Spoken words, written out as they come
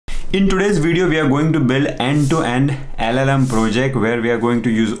In today's video, we are going to build end-to-end LLM project where we are going to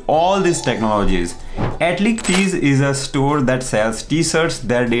use all these technologies. Atlic Tees is a store that sells t-shirts.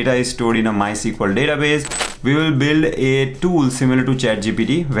 Their data is stored in a MySQL database. We will build a tool similar to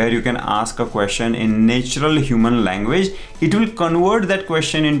ChatGPT where you can ask a question in natural human language. It will convert that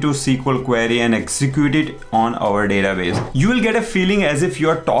question into SQL query and execute it on our database. You will get a feeling as if you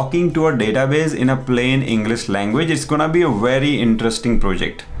are talking to a database in a plain English language. It's gonna be a very interesting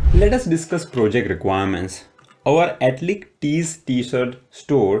project. Let us discuss project requirements. Our Atlic Tees t-shirt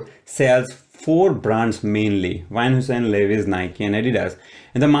store sells 4 brands mainly: Van Heusen, Levi's, Nike and Adidas.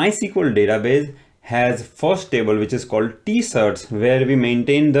 And the MySQL database has first table which is called t-shirts where we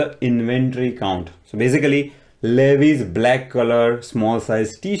maintain the inventory count. So basically Levi's black color small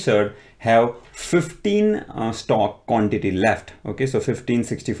size t-shirt have 15 stock quantity left. Okay, so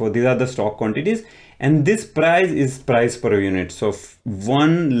 1564, these are the stock quantities, and this price is price per unit. So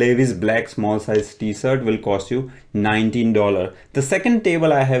one Levi's black small size t-shirt will cost you $19. The second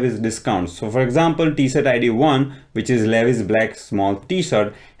table I have is discounts. So for example, t-shirt ID 1, which is Levi's black small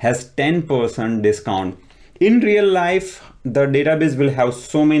t-shirt, has 10% discount. In real life, the database will have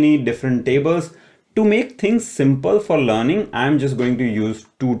so many different tables. To make things simple for learning, I'm just going to use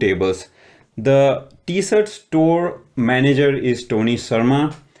 2 tables. The t-shirt store manager is Tony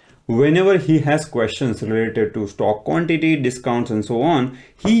Sharma. Whenever he has questions related to stock quantity, discounts and so on,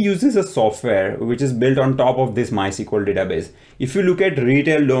 he uses a software which is built on top of this MySQL database. If you look at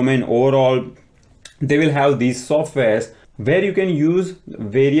retail domain overall, they will have these softwares where you can use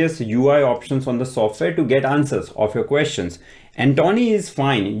various UI options on the software to get answers of your questions. And Tony is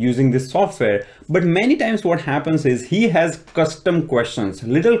fine using this software, but many times what happens is he has custom questions,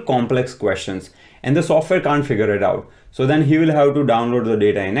 little complex questions, and the software can't figure it out. So then he will have to download the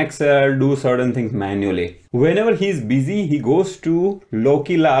data in Excel, do certain things manually. Whenever he's busy, he goes to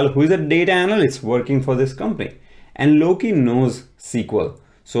Loki Lal, who is a data analyst working for this company. And Loki knows SQL.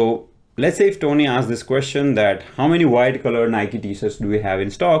 So let's say if Tony asks this question that how many white color Nike t-shirts do we have in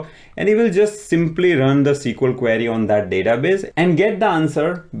stock, and he will just simply run the SQL query on that database and get the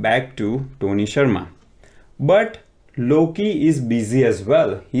answer back to Tony Sharma. But Loki is busy as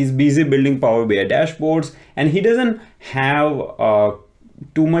well. He's busy building Power BI dashboards and he doesn't have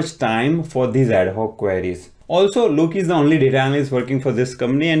too much time for these ad hoc queries. Also, Loki is the only data analyst working for this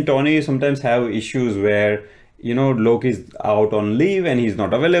company, and Tony sometimes have issues where Loki is out on leave and he's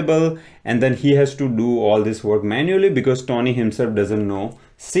not available, and then he has to do all this work manually because Tony himself doesn't know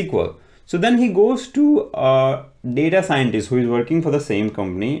SQL. So then he goes to a data scientist who is working for the same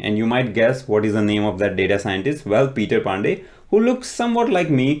company, and you might guess what is the name of that data scientist. Well, Peter Pandey, who looks somewhat like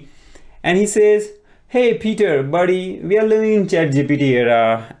me, and he says, "Hey Peter, buddy, we are living in ChatGPT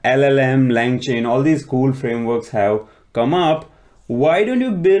era, LLM, Langchain, all these cool frameworks have come up. Why don't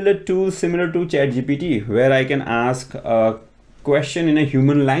you build a tool similar to ChatGPT where I can ask a question in a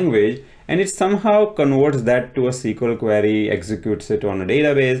human language and it somehow converts that to a SQL query, executes it on a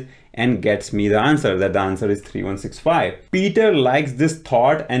database and gets me the answer, that the answer is 3165. Peter likes this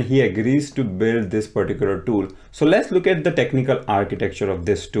thought and he agrees to build this particular tool. So let's look at the technical architecture of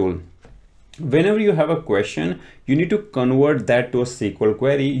this tool. Whenever you have a question, you need to convert that to a SQL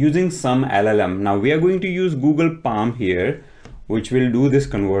query using some LLM. Now we are going to use Google Palm here, which will do this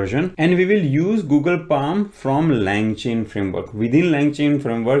conversion, and we will use Google Palm from Langchain framework. Within Langchain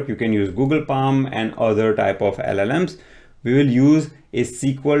framework, you can use Google Palm and other type of LLMs. We will use a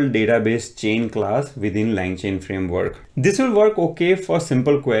SQL DatabaseChain class within Langchain framework. This will work okay for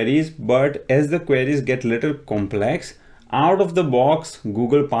simple queries, but as the queries get little complex, out of the box,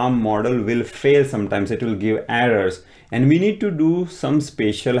 Google Palm model will fail sometimes. It will give errors, and we need to do some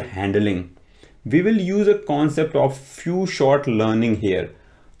spatial handling. We will use a concept of few shot learning here.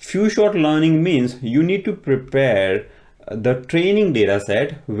 Few shot learning means you need to prepare the training data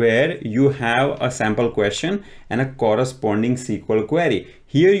set where you have a sample question and a corresponding SQL query.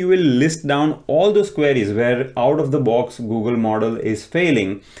 Here you will list down all those queries where out of the box Google model is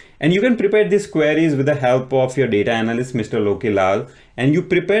failing. And you can prepare these queries with the help of your data analyst, Mr. Loki Lal, and you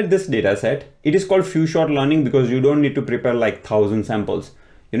prepare this data set. It is called few shot learning because you don't need to prepare like 1,000 samples.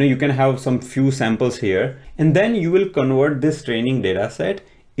 You can have some few samples here, and then you will convert this training data set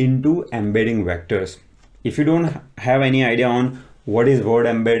into embedding vectors. If you don't have any idea on what is word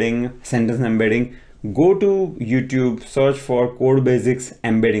embedding, sentence embedding, go to YouTube, search for code basics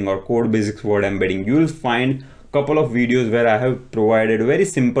embedding or code basics word embedding. You will find a couple of videos where I have provided a very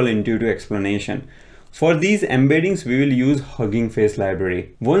simple intuitive explanation. For these embeddings, we will use Hugging Face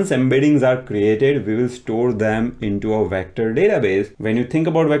library. Once embeddings are created, we will store them into a vector database. When you think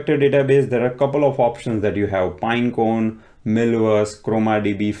about vector database, there are a couple of options that you have: Pinecone, Milvus,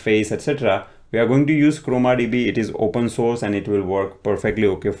 ChromaDB, Face, etc. We are going to use ChromaDB. It is open source and it will work perfectly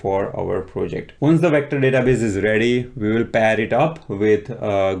okay for our project. Once the vector database is ready, we will pair it up with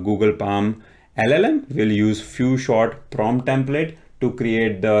Google Palm LLM. We'll use few short prompt template to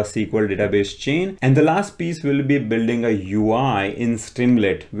create the SQL database chain. And the last piece will be building a UI in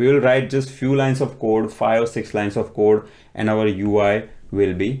Streamlit. We will write just few lines of code, 5 or 6 lines of code, and our UI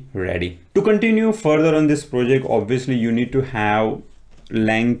will be ready. To continue further on this project, obviously you need to have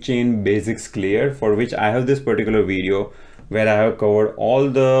Langchain basics clear, for which I have this particular video where I have covered all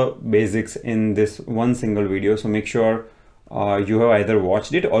the basics in this one single video. So make sure you have either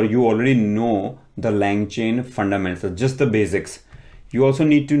watched it or you already know the Langchain fundamentals, just the basics. You also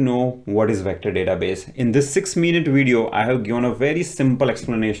need to know what is vector database. In this 6-minute video, I have given a very simple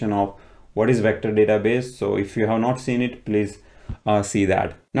explanation of what is vector database. So if you have not seen it, please see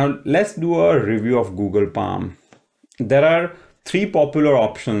that. Now let's do a review of Google Palm. There are 3 popular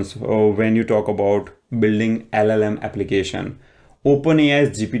options when you talk about building LLM application.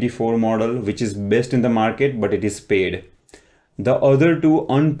 OpenAI's GPT-4 model, which is best in the market, but it is paid. The other 2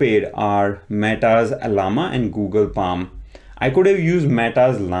 unpaid are Meta's Llama and Google Palm. I could have used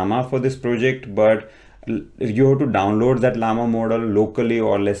Meta's Llama for this project, but you have to download that Llama model locally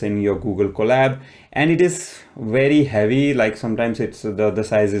or less in your Google Colab, and it is very heavy. Like sometimes it's the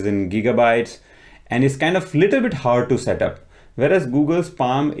size is in gigabytes, and it's kind of little bit hard to set up. Whereas Google's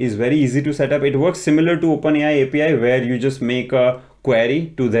Palm is very easy to set up. It works similar to OpenAI API, where you just make a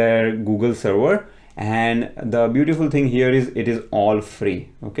query to their Google server, and the beautiful thing here is it is all free.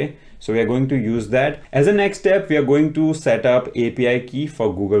 Okay, so we are going to use that. As a next step, we are going to set up API key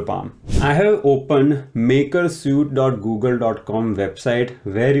for Google Palm. I have opened makersuite.google.com website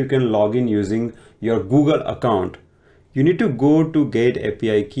where you can log in using your Google account. You need to go to get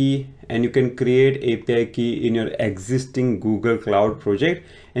API key, and you can create API key in your existing Google Cloud project.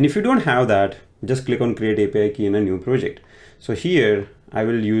 And if you don't have that, just click on create API key in a new project. So here I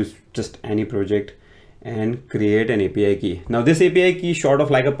will use just any project and create an API key. Now this API key is sort of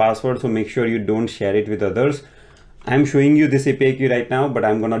like a password, so make sure you don't share it with others. I'm showing you this API key right now, but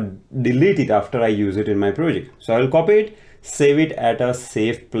I'm gonna delete it after I use it in my project. So I'll copy it, save it at a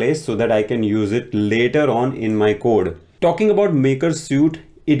safe place so that I can use it later on in my code. Talking about MakerSuite,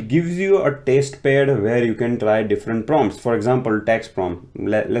 it gives you a test pad where you can try different prompts. For example, text prompt.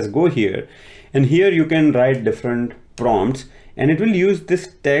 Let's go here, and here you can write different prompts, and it will use this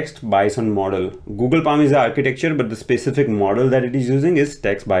text bison model. Google Palm is the architecture, but the specific model that it is using is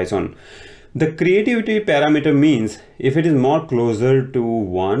text bison. The creativity parameter means if it is more closer to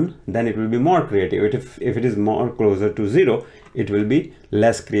 1, then it will be more creative. If it is more closer to 0, it will be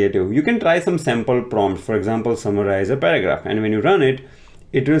less creative. You can try some sample prompts. For example, summarize a paragraph, and when you run it,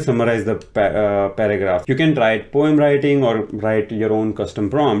 it will summarize the paragraph. You can try poem writing or write your own custom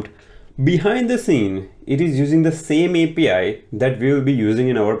prompt. Behind the scene, it is using the same API that we will be using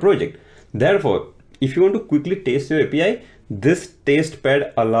in our project. Therefore, if you want to quickly test your API, this test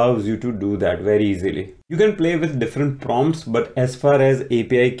pad allows you to do that very easily. You can play with different prompts, but as far as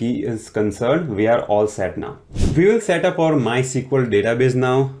API key is concerned, we are all set now. We will set up our MySQL database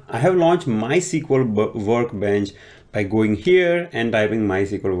now. I have launched MySQL Workbench by going here and typing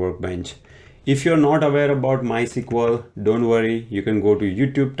MySQL Workbench. If you're not aware about MySQL, don't worry. You can go to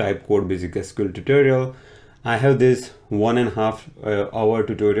YouTube, type code basic SQL tutorial. I have this 1.5 hour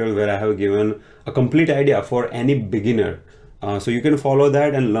tutorial where I have given a complete idea for any beginner. So you can follow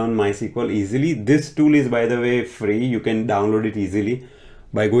that and learn MySQL easily. This tool is, by the way, free. You can download it easily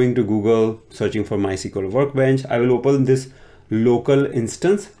by going to Google, searching for MySQL Workbench. I will open this local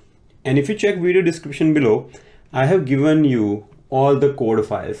instance. And if you check video description below, I have given you all the code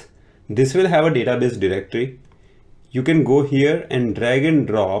files. This will have a database directory. You can go here and drag and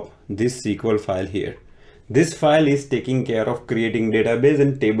drop this SQL file here. This file is taking care of creating database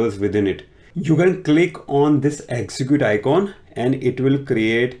and tables within it. You can click on this execute icon and it will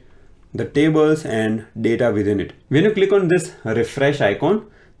create the tables and data within it. When you click on this refresh icon,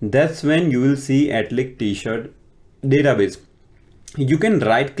 that's when you will see Atlic t-shirt database. You can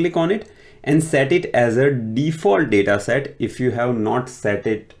right click on it and set it as a default data set if you have not set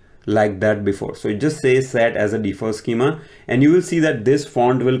it like that before. So it just says set as a default schema, and you will see that this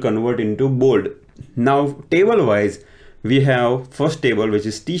font will convert into bold. Now table wise, we have first table, which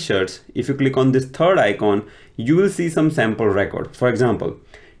is t-shirts. If you click on this third icon, you will see some sample record. For example,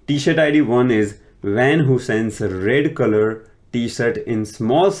 t-shirt ID 1 is Van Hussen's red color t-shirt in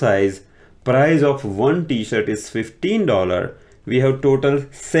small size. Price of one t-shirt is $15. We have total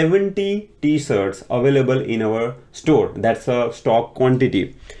 70 t-shirts available in our store. That's a stock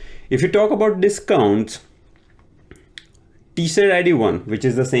quantity. If you talk about discounts, t-shirt ID 1, which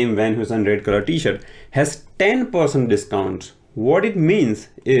is the same Van Heusen red color t-shirt, has 10% discount. What it means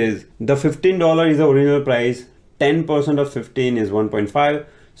is the $15 is the original price, 10% of 15 is 1.5.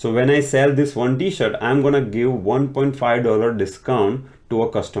 So when I sell this one t-shirt, I'm gonna give $1.5 discount to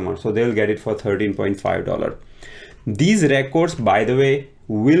a customer. So they'll get it for $13.5. These records, by the way,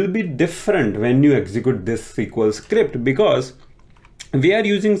 will be different when you execute this SQL script because we are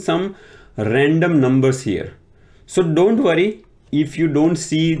using some random numbers here. So don't worry if you don't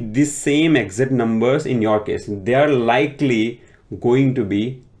see the same exact numbers in your case. They are likely going to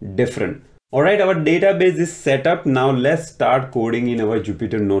be different. All right, our database is set up. Now let's start coding in our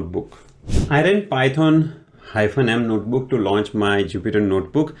Jupyter notebook. I ran Python-m notebook to launch my Jupyter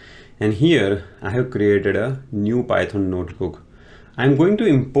notebook. And here I have created a new Python notebook. I'm going to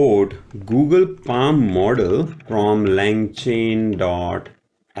import Google Palm model from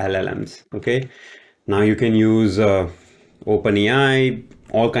Langchain.LLMs. Okay. Now you can use OpenAI,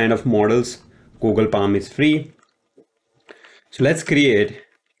 all kind of models. Google Palm is free. So let's create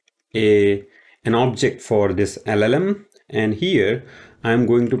an object for this LLM. And here I'm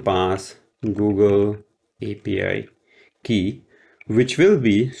going to pass Google API key, which will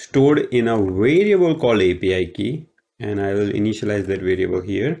be stored in a variable called API key. And I will initialize that variable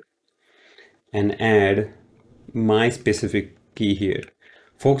here and add my specific key here.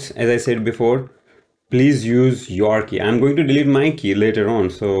 Folks, as I said before, please use your key. I'm going to delete my key later on,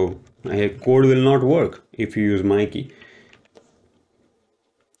 so my code will not work if you use my key.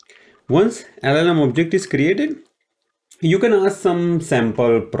 Once LLM object is created, you can ask some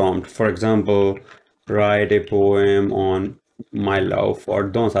sample prompt. For example, write a poem on my love for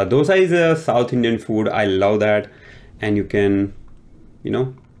dosa. Dosa is a South Indian food. I love that. And you can,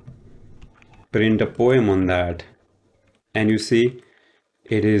 print a poem on that. And you see,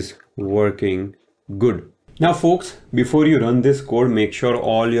 it is working good. Now folks, before you run this code, make sure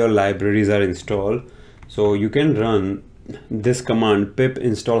all your libraries are installed. So you can run this command pip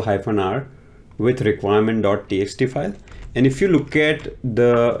install -r with requirement.txt file. And if you look at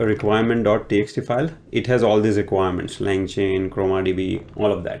the requirement.txt file, it has all these requirements, Langchain, ChromaDB,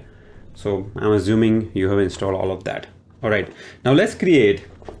 all of that. So I'm assuming you have installed all of that. All right, now let's create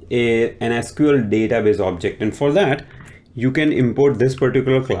an SQL database object. And for that, you can import this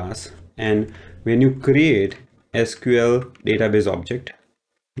particular class. And when you create SQL database object,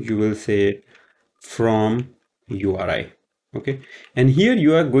 you will say from URI. Okay, and here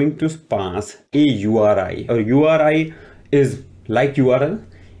you are going to pass a URI. A URI is like URL.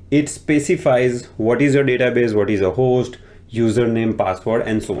 It specifies what is your database, what is a host, username, password,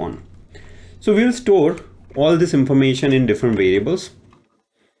 and so on. So we'll store all this information in different variables.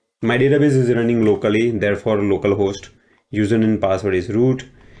 My database is running locally, therefore localhost. Username, password is root,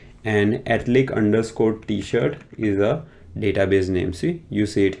 and @_t-shirt is a database name. See, you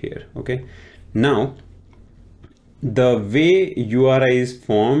see it here. Okay, now the way URI is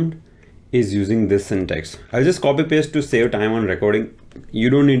formed is using this syntax. I'll just copy paste to save time on recording. You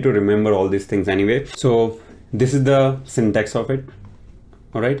don't need to remember all these things anyway. So this is the syntax of it.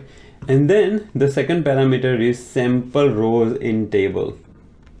 All right. And then the second parameter is sample rows in table.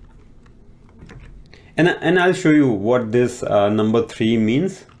 And I'll show you what this number 3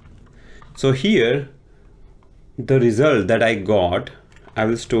 means. So here, the result that I got, I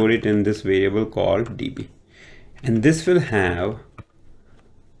will store it in this variable called db. And this will have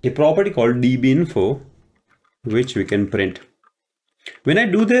a property called dbinfo, which we can print. When I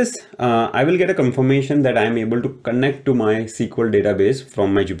do this, I will get a confirmation that I am able to connect to my SQL database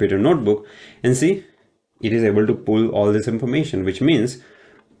from my Jupyter notebook, and see, it is able to pull all this information, which means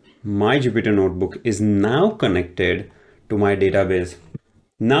my Jupyter notebook is now connected to my database.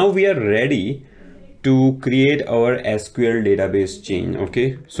 Now we are ready to create our SQL database chain.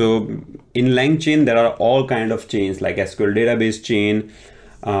 Okay, so in Langchain there are all kind of chains like SQL database chain,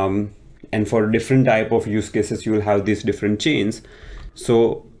 and for different type of use cases you will have these different chains.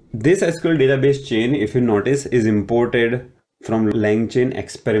 So this SQL database chain, if you notice, is imported from Langchain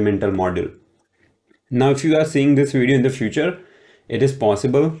experimental module. Now if you are seeing this video in the future, it is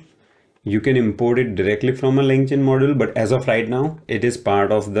possible you can import it directly from a Langchain module, but as of right now it is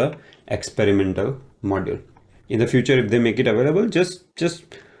part of the experimental module. In the future, if they make it available, just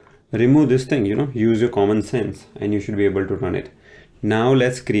remove this thing, use your common sense, and you should be able to run it. Now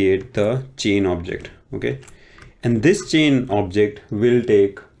let's create the chain object. Okay, and this chain object will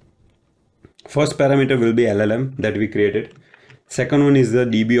take, first parameter will be LLM that we created. Second one is the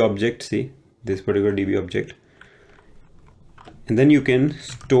DB object. See this particular DB object, and then you can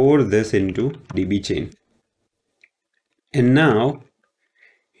store this into DB chain. And now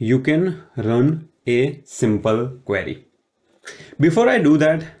you can run a simple query. Before I do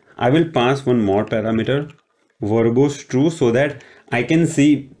that, I will pass one more parameter, verbose true, so that I can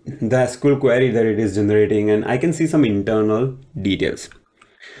see the SQL query that it is generating and I can see some internal details.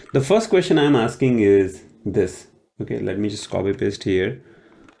 The first question I'm asking is this. Okay, let me just copy paste here.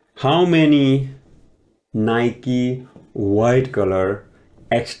 How many Nike white color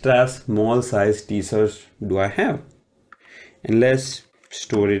extra small size t-shirts do I have? And let's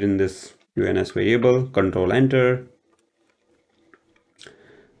store it in this UNS variable, control enter.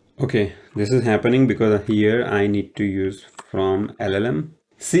 Okay, this is happening because here I need to use from LLM.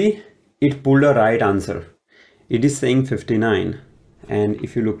 See, it pulled a right answer. It is saying 59. And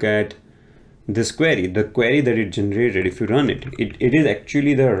if you look at this query, the query that it generated, if you run it, it is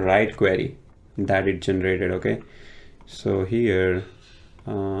actually the right query that it generated. Okay, so here,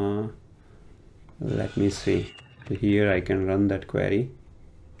 let me see. So here I can run that query.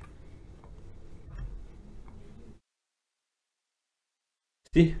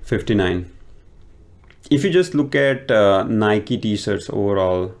 See, 59. If you just look at Nike t-shirts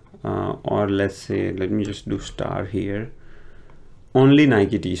overall, or let's say, let me just do star here, only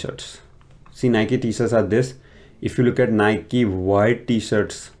Nike t-shirts. See, Nike t-shirts are this. If you look at Nike white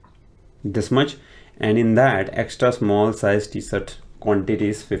t-shirts, this much, and in that extra small size t-shirt quantity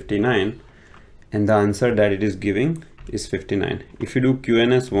is 59, and the answer that it is giving is 59. If you do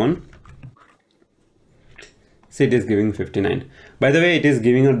QNS1, see, it is giving 59. By the way, it is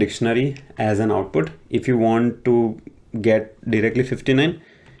giving a dictionary as an output. If you want to get directly 59,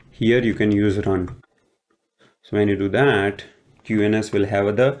 here you can use run. So when you do that, QNS will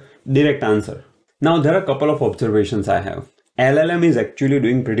have the direct answer. Now there are a couple of observations I have. LLM is actually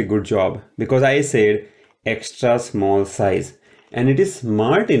doing pretty good job because I said extra small size, and it is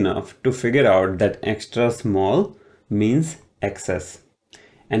smart enough to figure out that extra small means excess,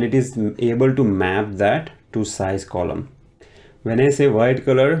 and it is able to map that to size column. When I say white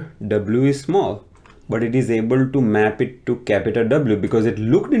color, W is small, but it is able to map it to capital W because it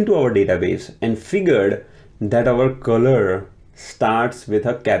looked into our database and figured that our color starts with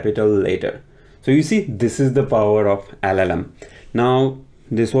a capital letter. So you see, this is the power of LLM. Now,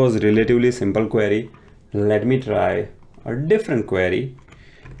 this was relatively simple query. Let me try a different query.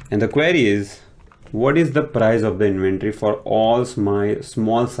 And the query is, what is the price of the inventory for all my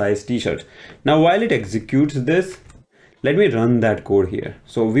small size t-shirts? Now, while it executes this, let me run that code here.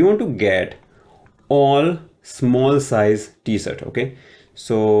 So we want to get all small size t-shirt. Okay.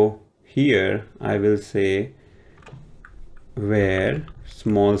 So here I will say where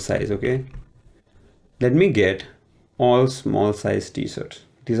small size. Okay. Let me get all small size t-shirts.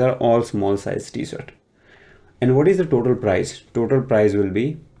 These are all small size t-shirt. And what is the total price? Total price will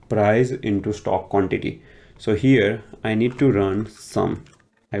be price into stock quantity. So here I need to run sum.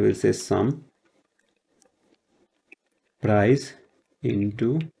 I will say sum price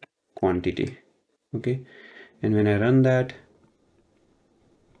into quantity. Okay. And when I run that,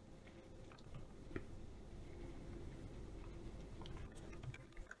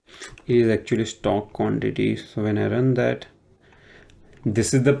 it is actually stock quantity. So when I run that,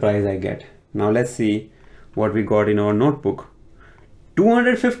 this is the price I get. Now let's see what we got in our notebook.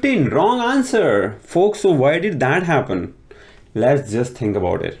 215, wrong answer, folks. So why did that happen? Let's just think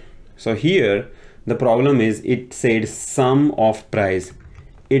about it. So here the problem is it said sum of price.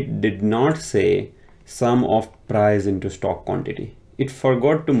 It did not say sum of price into stock quantity. It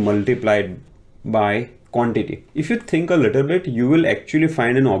forgot to multiply it by quantity. If you think a little bit, you will actually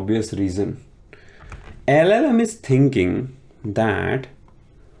find an obvious reason. LLM is thinking that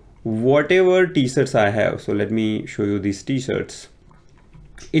whatever t-shirts I have, so let me show you these t-shirts.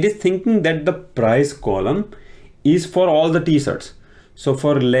 It is thinking that the price column is for all the t-shirts. So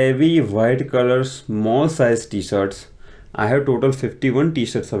for Levi white color small size t-shirts, I have total 51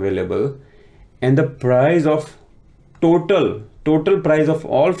 t-shirts available, and the price of total price of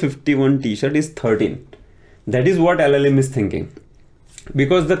all 51 t-shirt is 13. That is what LLM is thinking,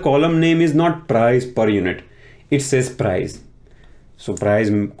 because the column name is not price per unit, it says price. So price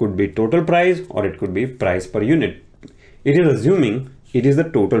could be total price or it could be price per unit. It is assuming it is the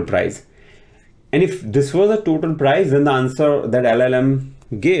total price. And if this was a total price, then the answer that LLM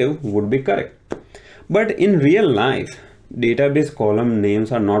gave would be correct. But in real life, database column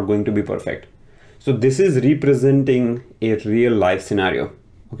names are not going to be perfect. So this is representing a real life scenario.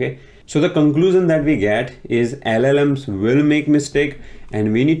 Okay. So the conclusion that we get is LLMs will make mistake,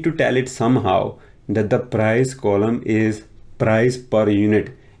 and we need to tell it somehow that the price column is price per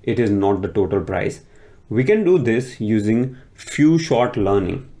unit. It is not the total price. We can do this using few short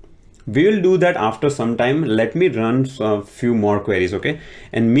learning. We will do that after some time. Let me run a few more queries. Okay.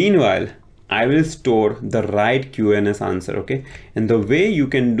 And meanwhile, I will store the right QNS answer, okay? And the way you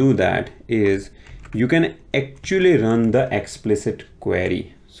can do that is you can actually run the explicit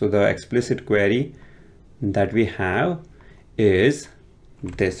query. So the explicit query that we have is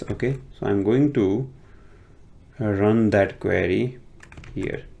this, okay? So I'm going to run that query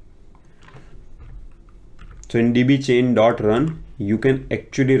here. So in dbchain.run, you can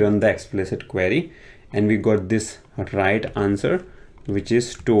actually run the explicit query, and we got this right answer, which is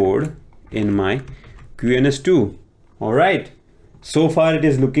stored in my QNS2. All right, so far it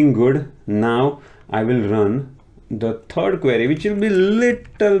is looking good. Now I will run the third query, which will be a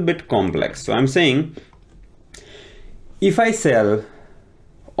little bit complex. So I'm saying, if I sell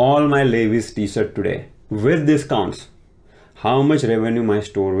all my Levi's t-shirt today with discounts, how much revenue my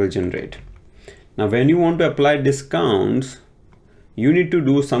store will generate? Now, when you want to apply discounts, you need to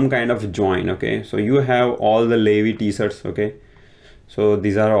do some kind of join, okay? So you have all the Levi t-shirts, okay? So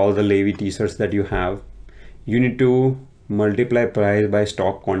these are all the Levi t-shirts that you have. You need to multiply price by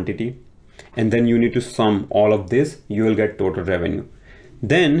stock quantity, and then you need to sum all of this. You will get total revenue.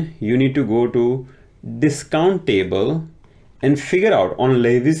 Then you need to go to discount table and figure out on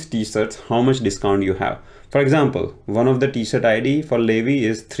Levi's t-shirts how much discount you have. For example, one of the t-shirt ID for Levi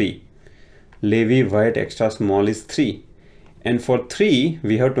is 3. Levi white extra small is 3, and for 3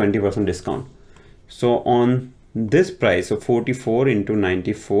 we have 20% discount. So on this price of 44 into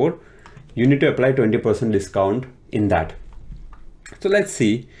 94, you need to apply 20% discount in that. So let's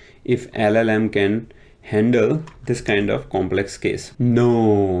see if LLM can handle this kind of complex case.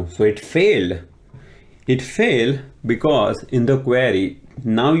 No, so it failed. It failed because in the query,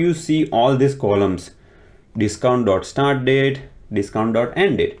 now you see all these columns: discount.start date,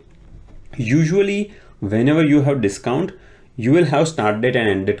 discount.end date. Usually whenever you have discount, you will have start date and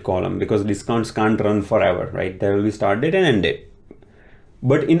end date column, because discounts can't run forever, right? There will be start date and end date.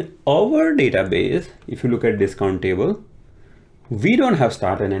 But in our database, if you look at discount table, we don't have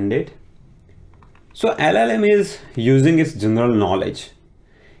start and end date. So LLM is using its general knowledge,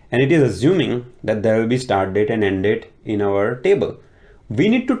 and it is assuming that there will be start date and end date in our table. We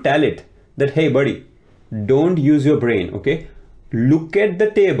need to tell it that, hey buddy, don't use your brain, okay? Look at the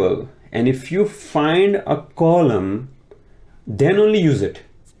table, and if you find a column, then only use it.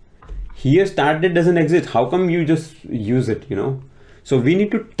 Here start date doesn't exist. How come you just use it, you know? So we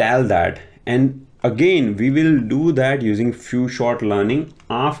need to tell that, and again, we will do that using few short learning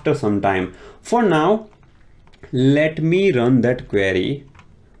after some time. For now, let me run that query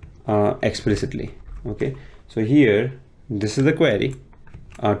explicitly, okay? So here, this is the query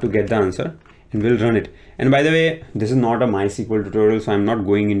to get the answer, and we'll run it. And by the way, this is not a MySQL tutorial, so I'm not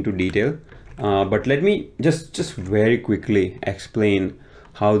going into detail, but let me just very quickly explain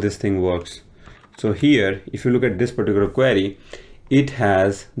how this thing works. So here, if you look at this particular query, it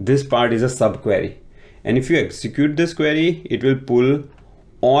has, this part is a subquery, and if you execute this query, it will pull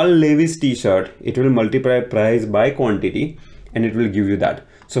all Levi's t-shirt, it will multiply price by quantity, and it will give you that.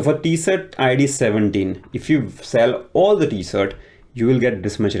 So for t-shirt ID 17, if you sell all the t-shirt, you will get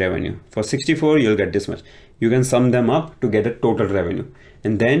this much revenue. For 64, you'll get this much. You can sum them up to get a total revenue.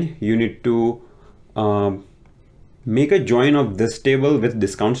 And then you need to make a join of this table with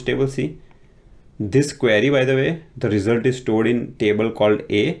discounts table. See, this query, by the way, the result is stored in table called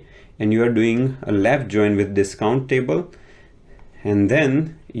A, and you are doing a left join with discount table, and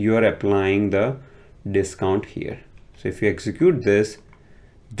then you are applying the discount here. So if you execute this,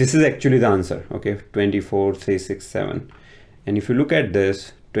 this is actually the answer, okay? 24,367. And if you look at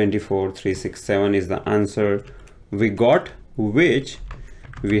this, 24,367 is the answer we got, which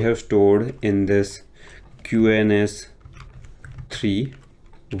we have stored in this QNS3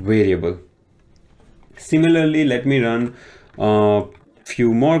 variable. Similarly, let me run a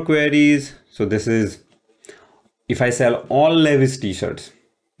few more queries. So this is, if I sell all Levi's t-shirts,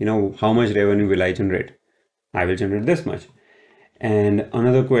 you know, how much revenue will I generate? I will generate this much. And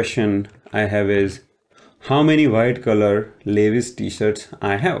another question I have is, how many white color Levi's t-shirts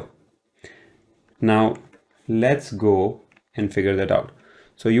I have? Now let's go and figure that out.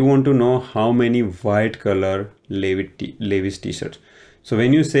 So you want to know how many white color Levi's t-shirts. So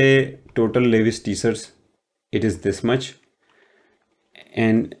when you say total Levi's t-shirts, it is this much,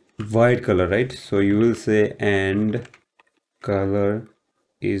 and white color, right? So you will say and color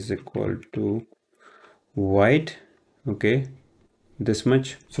is equal to white, okay, this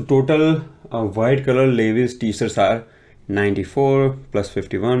much. So total white color Levi's t-shirts are 94 plus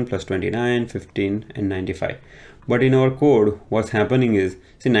 51 plus 29, 15 and 95. But in our code, what's happening is,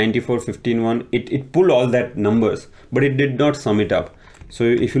 see, 94, 15, 1, it pulled all that numbers, but it did not sum it up. So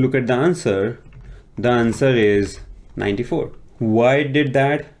if you look at the answer is 94. Why it did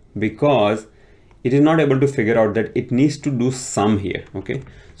that? because it is not able to figure out that it needs to do sum here. Okay,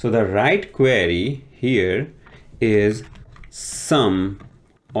 so the right query here is sum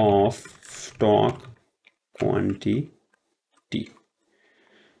of stock quantity.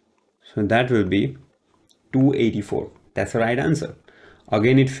 So that will be 284. That's the right answer.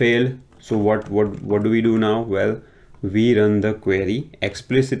 Again, it failed. So what do we do now? Well, we run the query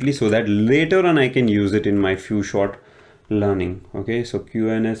explicitly so that later on I can use it in my few short learning. Okay, so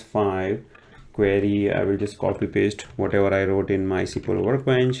QNS5 query, I will just copy paste whatever I wrote in MySQL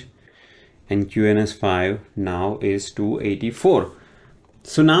Workbench, and QNS5 now is 284.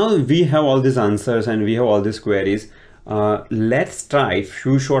 So now we have all these answers and we have all these queries. Let's try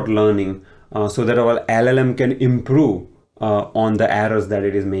few short learning so that our LLM can improve on the errors that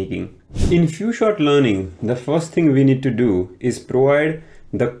it is making. In few short learning, the first thing we need to do is provide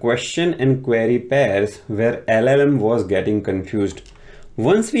the question and query pairs where LLM was getting confused.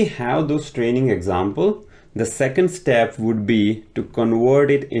 Once we have those training example, the second step would be to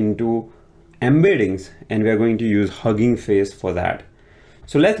convert it into embeddings, and we are going to use Hugging Face for that.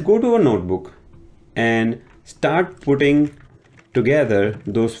 So let's go to a notebook and start putting together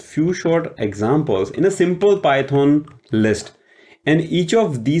those few short examples in a simple Python list. And each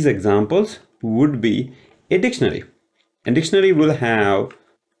of these examples would be a dictionary. And dictionary will have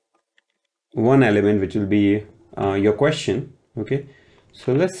one element which will be your question. Okay,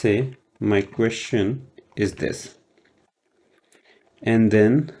 so let's say my question is this, and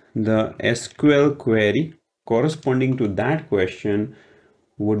then the SQL query corresponding to that question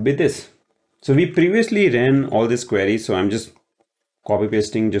would be this. So we previously ran all these queries, so I'm just copy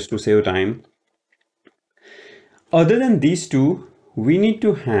pasting just to save time. Other than these two, we need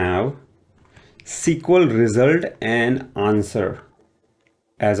to have SQL result and answer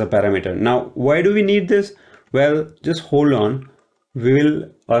as a parameter. Now, why do we need this? Well, just hold on. We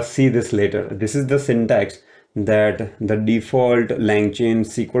will see this later. This is the syntax that the default Langchain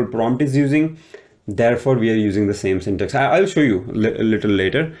SQL prompt is using. Therefore, we are using the same syntax. I'll show you a little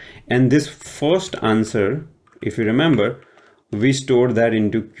later. And this first answer, if you remember, we stored that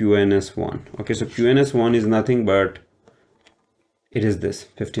into QNS1. Okay, so QNS1 is nothing but it is this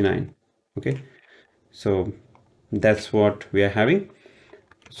 59. Okay, so that's what we are having.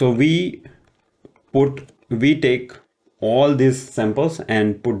 So we take all these samples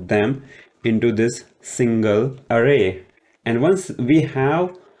and put them into this single array. And once we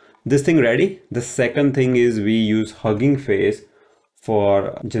have this thing ready, the second thing is we use Hugging Face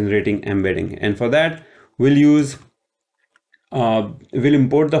for generating embedding. And for that, we'll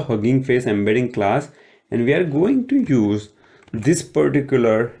import the Hugging Face embedding class, and we are going to use this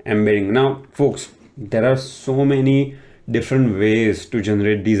particular embedding. Now, folks, there are so many different ways to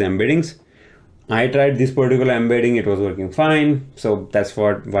generate these embeddings. I tried this particular embedding, it was working fine, so that's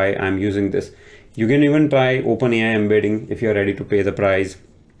why I'm using this. You can even try OpenAI embedding if you're ready to pay the price.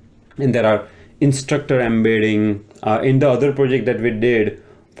 And there are instructor embedding. In the other project that we did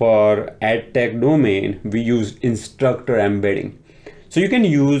for EdTech domain, we used instructor embedding. So you can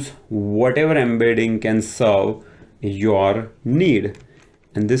use whatever embedding can serve your need,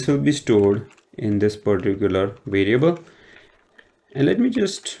 and this will be stored in this particular variable. And let me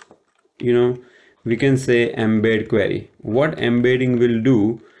just, we can say embed query. What embedding will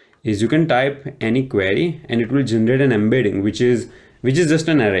do is you can type any query and it will generate an embedding which is just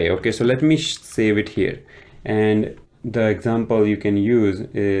an array. Okay, so let me save it here, and the example you can use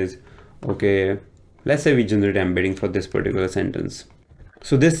is, okay, let's say we generate embedding for this particular sentence.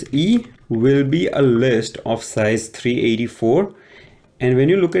 So this E will be a list of size 384, and when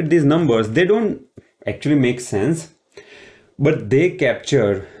you look at these numbers, they don't actually make sense, but they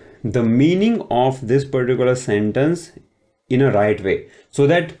capture the meaning of this particular sentence in a right way, so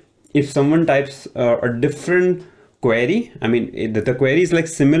that if someone types a different query, I mean the query is like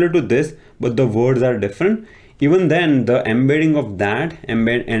similar to this, but the words are different, even then the embedding of that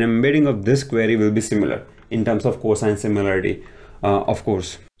embedding of this query will be similar in terms of cosine similarity, of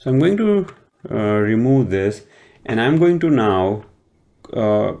course. So I'm going to remove this, and I'm going to now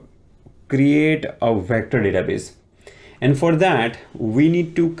create a vector database. And for that, we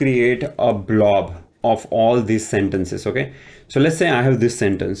need to create a blob of all these sentences. Okay, so let's say I have this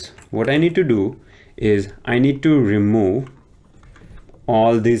sentence. What I need to do is I need to remove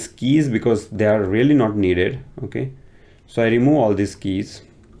all these keys because they are really not needed. Okay, so I remove all these keys,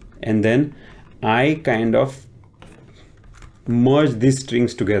 and then I kind of merge these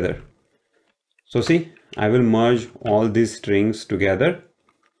strings together. So see, I will merge all these strings together,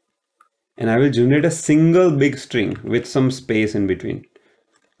 and I will generate a single big string with some space in between,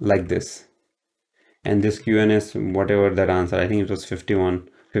 like this. And this QNS, whatever that answer, I think it was 51,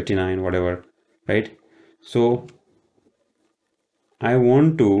 59, whatever, right? So I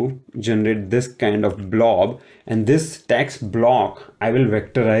want to generate this kind of blob, and this text block I will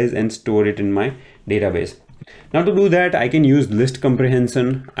vectorize and store it in my database. Now to do that, I can use list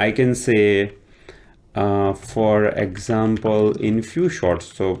comprehension. I can say, for example, in few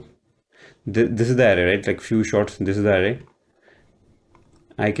shots. So this is the array, right? Like few shots, this is the array.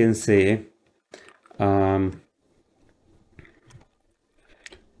 I can say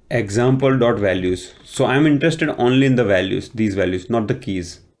example.values. So I'm interested only in the values, these values, not the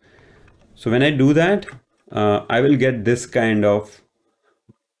keys. So when I do that, I will get this kind of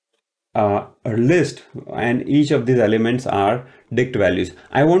a list, and each of these elements are dict values.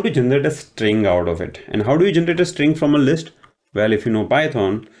 I want to generate a string out of it. And how do you generate a string from a list? Well, if you know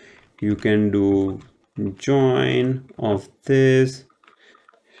Python, you can do join of this,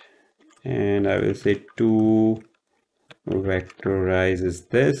 and I will say to vectorize is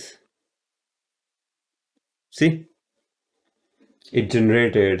this. See, it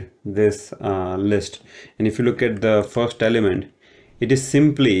generated this list. And if you look at the first element, it is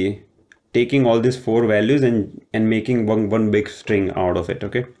simply taking all these 4 values and making one big string out of it.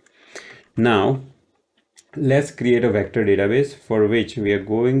 Okay, now let's create a vector database, for which we are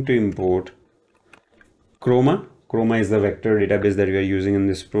going to import Chroma. Chroma is the vector database that we are using in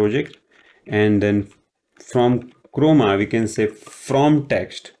this project. And then from Chroma, we can say from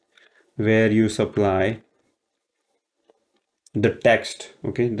text, where you supply the text,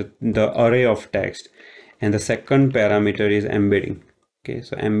 okay, the array of text, and the second parameter is embedding. Okay,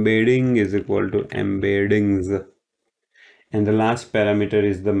 so embedding is equal to embeddings, and the last parameter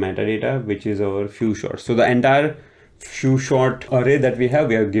is the metadata, which is our few shots. So the entire few shot array that we have,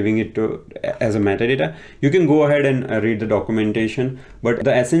 we are giving it to as a metadata. You can go ahead and read the documentation, but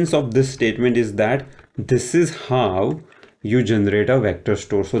the essence of this statement is that this is how you generate a vector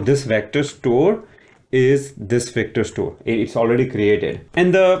store. So this vector store is this vector store. It's already created,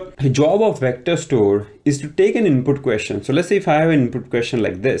 and the job of vector store is to take an input question. So let's say if I have an input question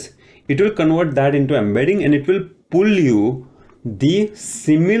like this, it will convert that into embedding, and it will pull you the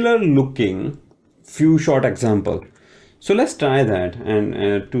similar looking few shot example. So let's try that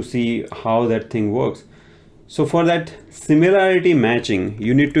and to see how that thing works. So for that similarity matching,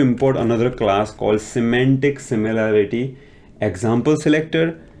 you need to import another class called semantic similarity example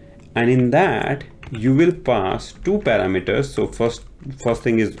selector, and in that you will pass 2 parameters. So first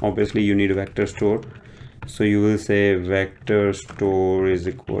thing is obviously you need a vector store. So you will say vector store is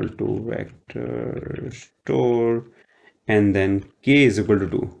equal to vector store, and then k is equal to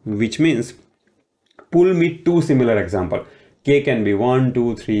 2, which means pull me 2 similar example. K can be 1,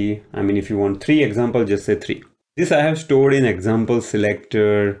 2, 3. I mean, if you want 3 example, just say 3. This I have stored in example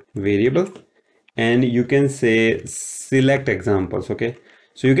selector variable, and you can say select examples. Okay,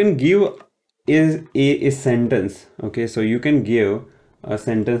 so you can give is a sentence. Okay, so you can give a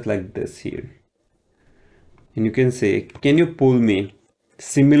sentence like this here, and you can say, can you pull me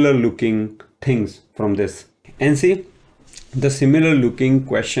similar looking things from this? And see, the similar looking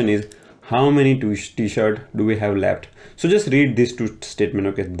question is how many t-shirt do we have left? So just read these 2 statements.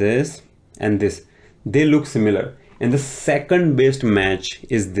 Okay, this and this, they look similar, and the second based match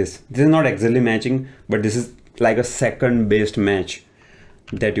is this. This is not exactly matching, but this is like a second based match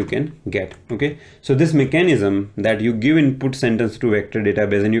that you can get. Okay, so this mechanism that you give input sentence to vector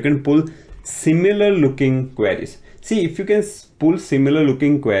database, and you can pull similar looking queries. See, if you can pull similar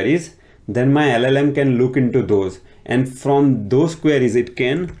looking queries, then my LLM can look into those, and from those queries it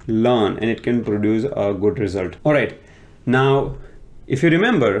can learn and it can produce a good result. All right, now if you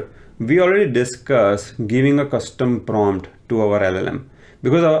remember, we already discussed giving a custom prompt to our LLM,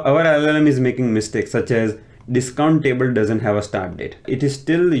 because our LLM is making mistakes such as discount table doesn't have a start date. It is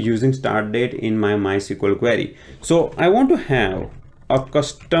still using start date in my MySQL query. So I want to have a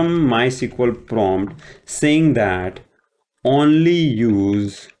custom MySQL prompt saying that only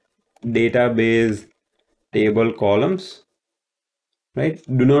use database table columns, right?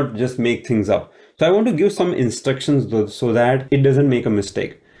 Do not just make things up. So I want to give some instructions though, so that it doesn't make a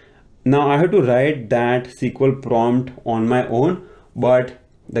mistake. Now I have to write that SQL prompt on my own, but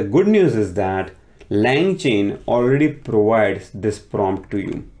the good news is that Langchain already provides this prompt to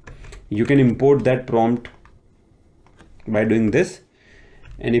you. You can import that prompt by doing this,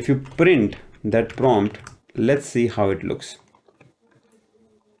 and if you print that prompt, let's see how it looks.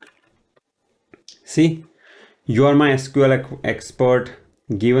 See, you are my SQL expert.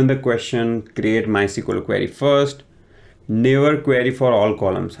 Given the question, create MySQL query first. Never query for all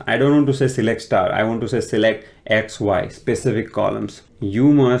columns. I don't want to say select star. I want to say select X, Y, specific columns.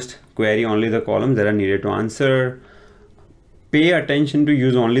 You must query only the columns that are needed to answer. pay attention to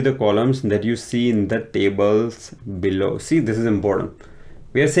use only the columns that you see in the tables below. See, this is important.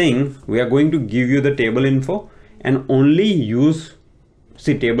 We are saying we are going to give you the table info and only use,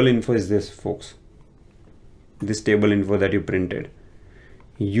 see, table info is this, folks, this table info that you printed.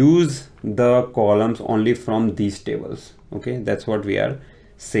 Use the columns only from these tables. Okay, that's what we are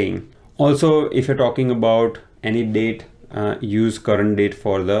saying. Also, if you're talking about any date, use current date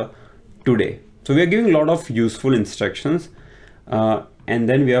for the today. So we are giving a lot of useful instructions, and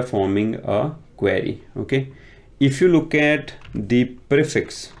then we are forming a query. Okay, if you look at the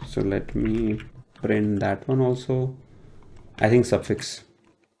prefix, so let me print that one also. I think suffix.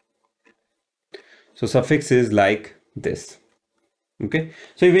 So suffix is like this. Okay,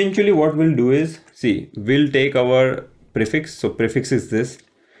 so eventually what we'll do is, see, we'll take our prefix, so prefix is this,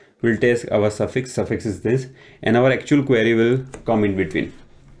 we'll take our suffix, suffix is this, and our actual query will come in between.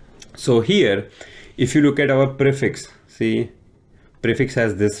 So here, if you look at our prefix, see, prefix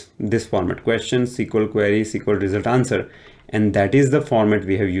has this format: question, SQL query, SQL result, answer, and that is the format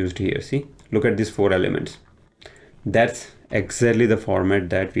we have used here. See, look at these 4 elements. That's exactly the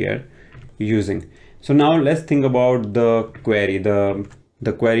format that we are using. So now let's think about the query,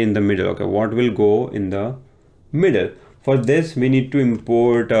 the query in the middle. Okay, what will go in the middle? For this, we need to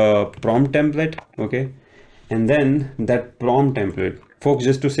import a prompt template. Okay, and then that prompt template, folks,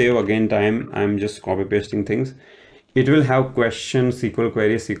 just to save again time, I'm just copy pasting things. It will have question, SQL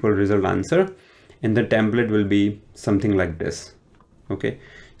query, SQL result, answer, and the template will be something like this. Okay,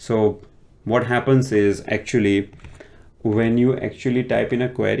 so what happens is, actually, when you actually type in a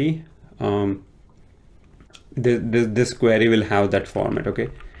query, this query will have that format. Okay,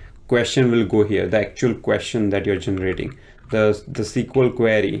 question will go here, the actual question that you're generating, the SQL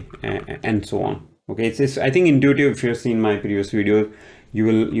query, and so on. Okay, it's I think intuitive. If you've seen my previous video,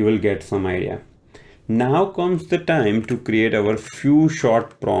 you will get some idea. Now comes the time to create our few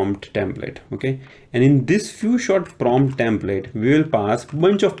short prompt template. Okay, and in this few short prompt template, we will pass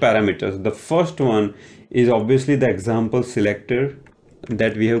bunch of parameters. The first one is obviously the example selector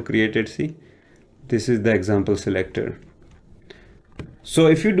that we have created. See, this is the example selector. So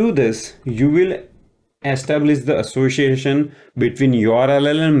if you do this, you will establish the association between your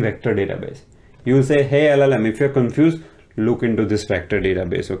LLM and vector database. You will say, hey LLM, if you're confused, look into this vector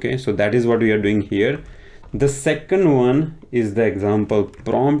database. Okay, so that is what we are doing here. The second one is the example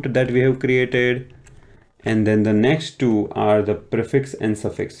prompt that we have created, and then the next two are the prefix and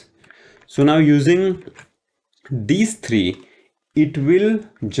suffix. So now using these three, it will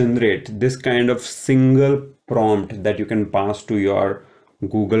generate this kind of single prompt that you can pass to your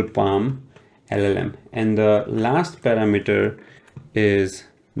Google Palm LLM. And the last parameter is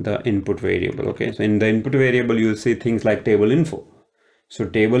the input variable. Okay, so in the input variable, you'll see things like table info. So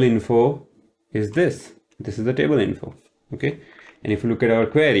table info is this is the table info. Okay, and if you look at our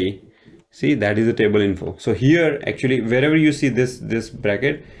query, see, that is the table info. So here, actually, wherever you see this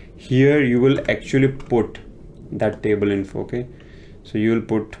bracket, here you will actually put that table info. Okay, so you will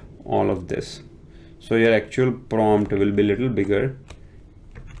put all of this, so your actual prompt will be a little bigger.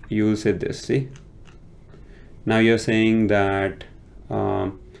 You will say this. See, now you're saying that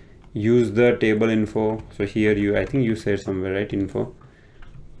use the table info. So here I think you said somewhere, right, info.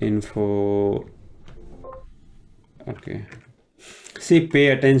 Okay, see, pay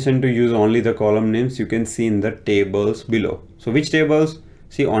attention to use only the column names you can see in the tables below. So which tables?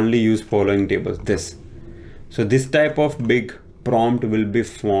 See, only use following tables, this. So this type of big prompt will be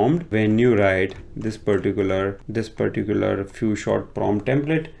formed when you write this particular few short prompt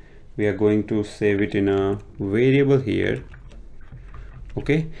template. We are going to save it in a variable here.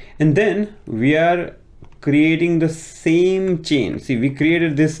 Okay, and then we are creating the same chain. See, we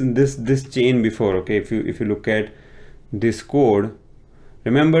created this chain before. Okay, if you look at this code,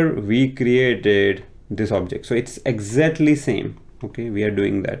 remember we created this object, so it's exactly same. Okay, we are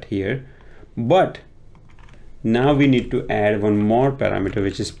doing that here, but now we need to add one more parameter,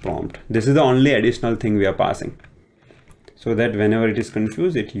 which is prompt. This is the only additional thing we are passing, so that whenever it is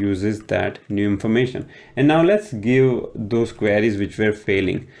confused, it uses that new information. And now let's give those queries which were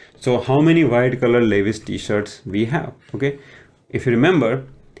failing. So how many white color Levi's t-shirts we have? Okay, if you remember,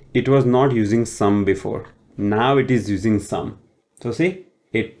 it was not using sum before. Now it is using sum. So see,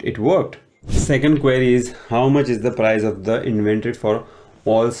 it worked. Second query is, how much is the price of the inventory for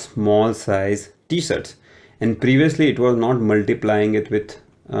all small size t-shirts? And previously it was not multiplying it with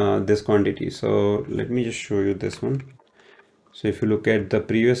this quantity. So let me just show you this one. So if you look at the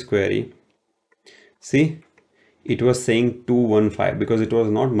previous query, see, it was saying 215 because it was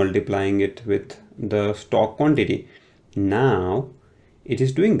not multiplying it with the stock quantity. Now it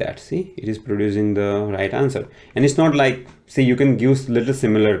is doing that. See, it is producing the right answer. And it's not like, see, you can use little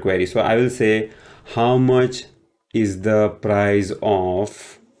similar query. So I will say, how much is the price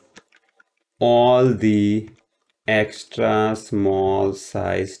of all the extra small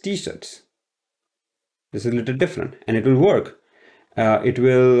size t-shirts? This is a little different and it will work. It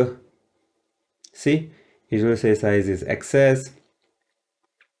will, see, it will say size is XS,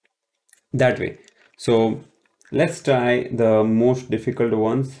 that way. So let's try the most difficult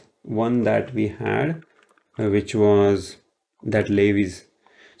one that we had, which was that Levi's.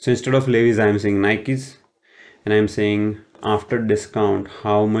 So instead of Levi's, I'm saying Nikes, and I'm saying after discount,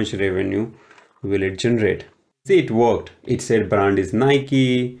 how much revenue will it generate? See, it worked. It said brand is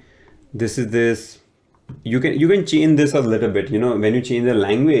Nike. This is this. You can change this a little bit. You know, when you change the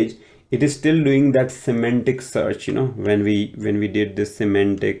language, it is still doing that semantic search. You know, when we did this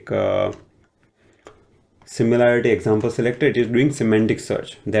semantic similarity example selector, it is doing semantic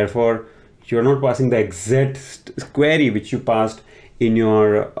search. Therefore, you're not passing the exact query which you passed in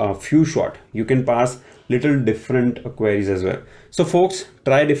your few shot. You can pass little different queries as well. So folks,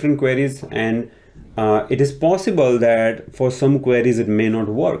 try different queries, and it is possible that for some queries it may not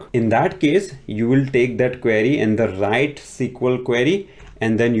work. In that case, you will take that query and the right SQL query,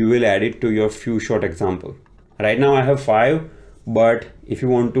 and then you will add it to your few shot example. Right now I have 5, but if you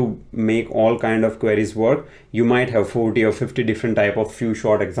want to make all kind of queries work, you might have 40 or 50 different type of few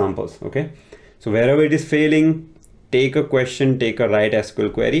short examples. Okay, so wherever it is failing, take a question, take a right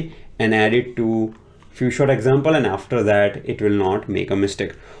SQL query and add it to few short example, and after that it will not make a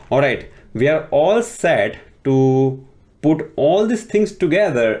mistake. All right, we are all set to put all these things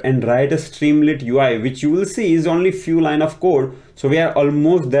together and write a Streamlit UI, which you will see is only few line of code. So we are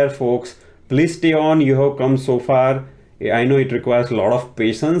almost there, folks. Please stay on. You have come so far. I know it requires a lot of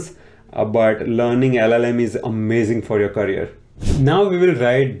patience, but learning LLM is amazing for your career. Now we will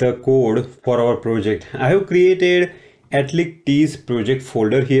write the code for our project. I have created Atlict's project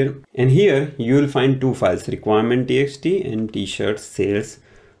folder here, and here you will find 2 files, requirement.txt and t-shirt sales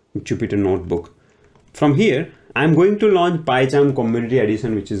Jupyter notebook. From here, I'm going to launch PyCharm Community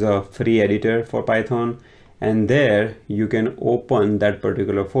Edition, which is a free editor for Python, and there you can open that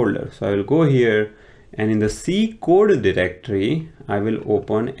particular folder. So I will go here, and in the C code directory, I will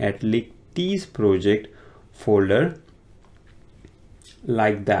open Atlict's project folder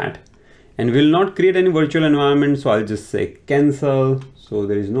like that, and will not create any virtual environment. So I'll just say cancel. So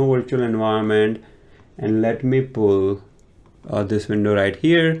there is no virtual environment, and let me pull this window right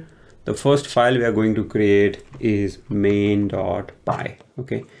here. The first file we are going to create is main.py.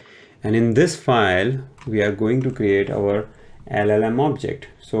 Okay, and in this file we are going to create our LLM object.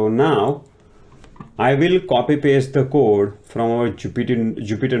 So now I will copy paste the code from our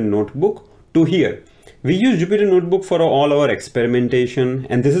Jupyter notebook to here. We use Jupyter notebook for all our experimentation,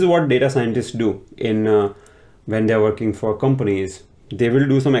 and this is what data scientists do in when they're working for companies. They will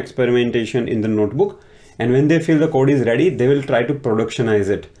do some experimentation in the notebook, and when they feel the code is ready, they will try to productionize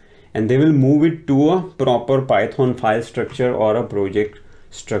it, and they will move it to a proper Python file structure or a project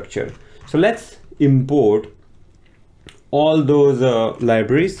structure. So let's import all those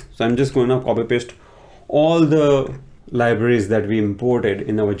libraries. So I'm just going to copy paste all the libraries that we imported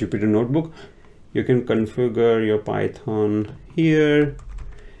in our Jupyter notebook. You can configure your Python here,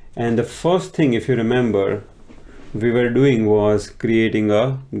 and the first thing, if you remember, we were doing was creating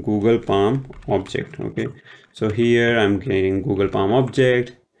a Google Palm object. Okay, so here I'm creating Google Palm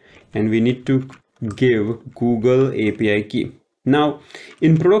object, and we need to give Google API key. Now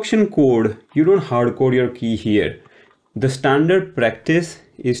in production code, you don't hard code your key here. The standard practice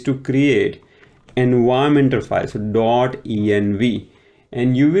is to create environmental file, so .env,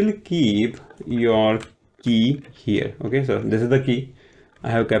 and you will keep your key here. Okay, so this is the key I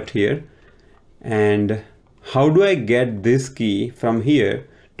have kept here. And how do I get this key from here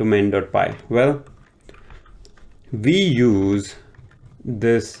to main.py? Well, we use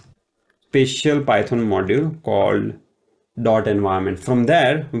this special Python module called .environment. From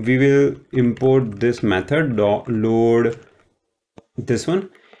there we will import this method load this one,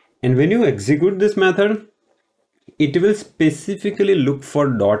 and when you execute this method, it will specifically look for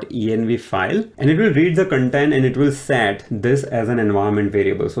 .env file, and it will read the content, and it will set this as an environment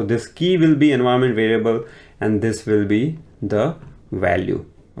variable. So this key will be environment variable, and this will be the value.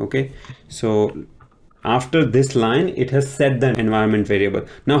 Okay, so after this line, it has set the environment variable.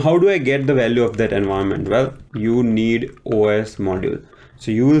 Now how do I get the value of that environment? Well, you need OS module.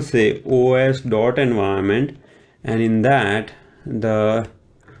 So you will say os.environment, and in that the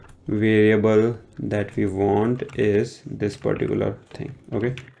variable that we want is this particular thing.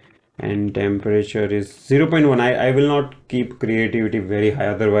 Okay, and temperature is 0.1. I will not keep creativity very high,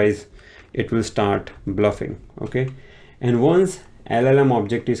 otherwise it will start bluffing. Okay, and once LLM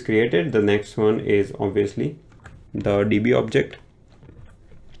object is created, the next one is obviously the DB object,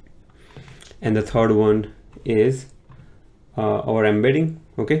 and the third one is our embedding.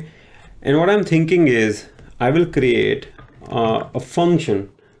 Okay, and what I'm thinking is I will create a function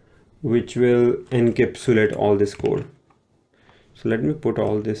which will encapsulate all this code. So let me put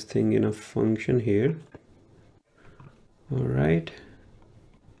all this thing in a function here. All right,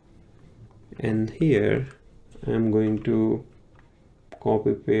 and here I'm going to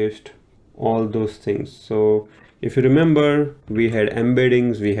copy paste all those things. So if you remember, we had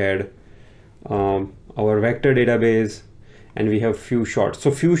embeddings, we had our vector database, and we have few short.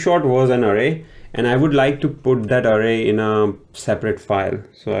 So few short was an array, and I would like to put that array in a separate file.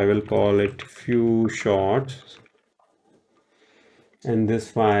 So I will call it few shots, and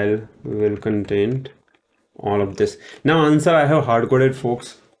this file will contain all of this. Now answer I have hard coded,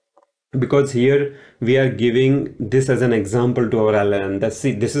 folks, because here we are giving this as an example to our LLM. That's,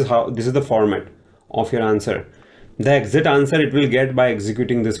 see, this is the format of your answer. The exit answer it will get by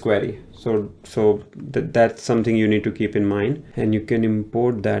executing this query. So that's something you need to keep in mind, and you can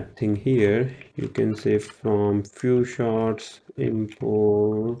import that thing here. You can say from few shots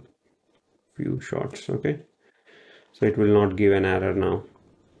import few shots. Okay, so it will not give an error now.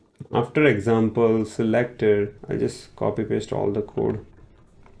 After example selector, I'll just copy paste all the code.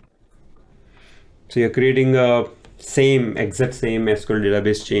 So you're creating a exact same SQL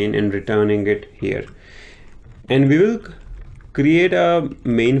database chain and returning it here. And we will create a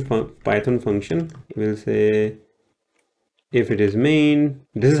main Python function. We'll say if it is main,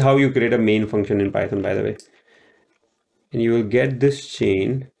 this is how you create a main function in Python, by the way. And you will get this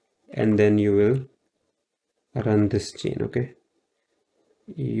chain, and then you will run this chain. Okay,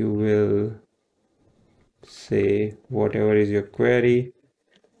 you will say whatever is your query,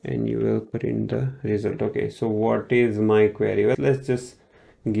 and you will put in the result. Okay, so what is my query? Well, let's just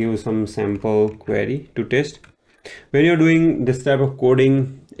give some sample query to test. When you're doing this type of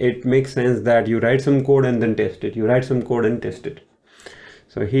coding, it makes sense that you write some code and then test it. You write some code and test it.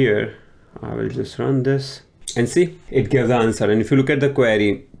 So here I will just run this and see, it gives the answer. And if you look at the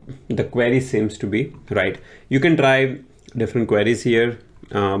query seems to be right. You can try different queries here,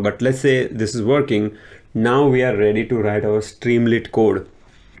 but let's say this is working. Now we are ready to write our Streamlit code.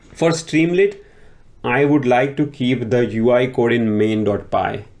 For Streamlit, I would like to keep the UI code in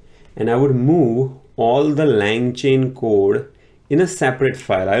main.py, and I would move all the Langchain code in a separate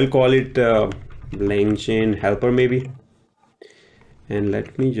file. I'll call it Langchain helper maybe. And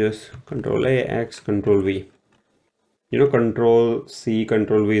let me just Control A, X, Control V. You know, Control C,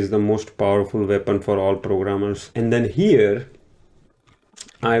 Control V is the most powerful weapon for all programmers. And then here,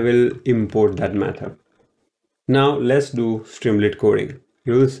 I will import that method. Now let's do Streamlit coding.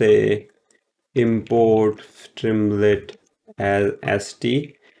 You will say import Streamlit as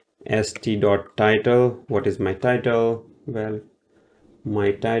st.title. What is my title? Well,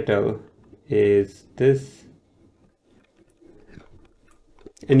 my title is this,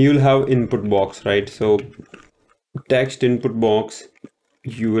 and you'll have input box, right? So text input box,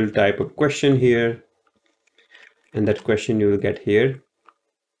 you will type a question here, and that question you will get here,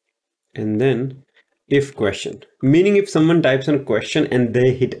 and then if question, meaning if someone types a question and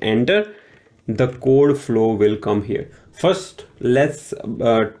they hit enter, the code flow will come here. First, let's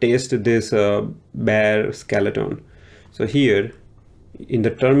taste this bear skeleton. So here in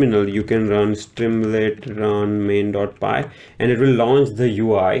the terminal, you can run streamlit run main.py, and it will launch the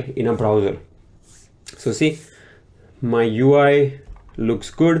UI in a browser. So see, my UI looks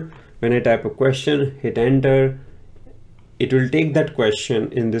good. When I type a question, hit enter, it will take that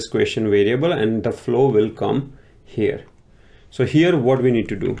question in this question variable, and the flow will come here. So here what we need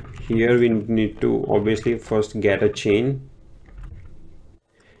to do, here we need to obviously first get a chain,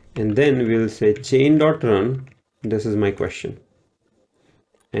 and then we'll say chain.run, this is my question,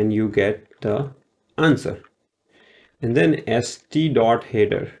 and you get the answer. And then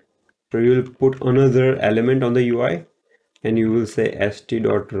st.header, so you will put another element on the UI, and you will say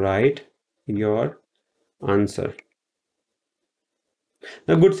st.write your answer.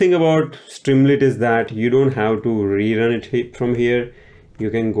 The good thing about Streamlit is that you don't have to rerun it from here. You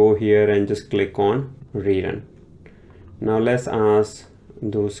can go here and just click on rerun. Now let's ask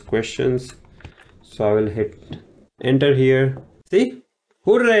those questions. So I will hit enter here. See,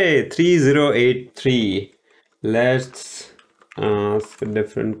 hooray, 3083. Let's ask a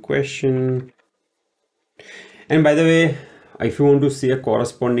different question. And by the way, if you want to see a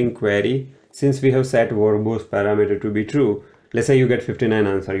corresponding query, since we have set verbose parameter to be true, let's say you get 59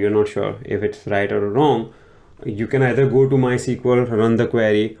 answer, you're not sure if it's right or wrong, you can either go to MySQL, run the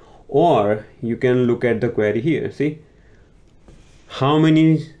query, or you can look at the query here. See, how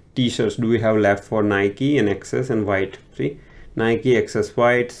many t-shirts do we have left for Nike and XS and white? See, Nike, XS,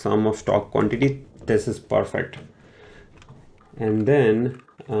 white, sum of stock quantity. This is perfect. And then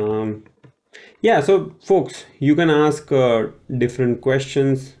yeah, so folks, you can ask different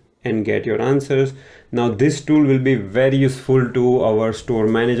questions and get your answers. Now this tool will be very useful to our store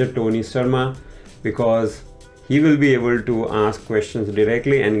manager Tony Sharma, because he will be able to ask questions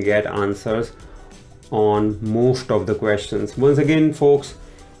directly and get answers on most of the questions. Once again folks,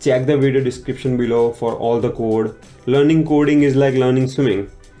 check the video description below for all the code. Learning coding is like learning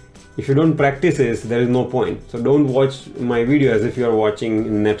swimming. If you don't practice this, there is no point. So don't watch my video as if you are watching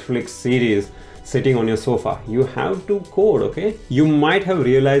Netflix series sitting on your sofa. You have to code, okay? You might have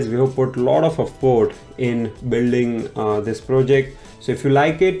realized we have put a lot of effort in building this project. So if you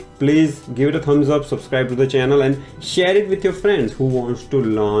like it, please give it a thumbs up, subscribe to the channel, and share it with your friends who wants to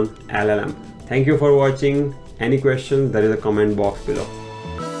learn LLM. Thank you for watching. Any questions, there is a comment box below.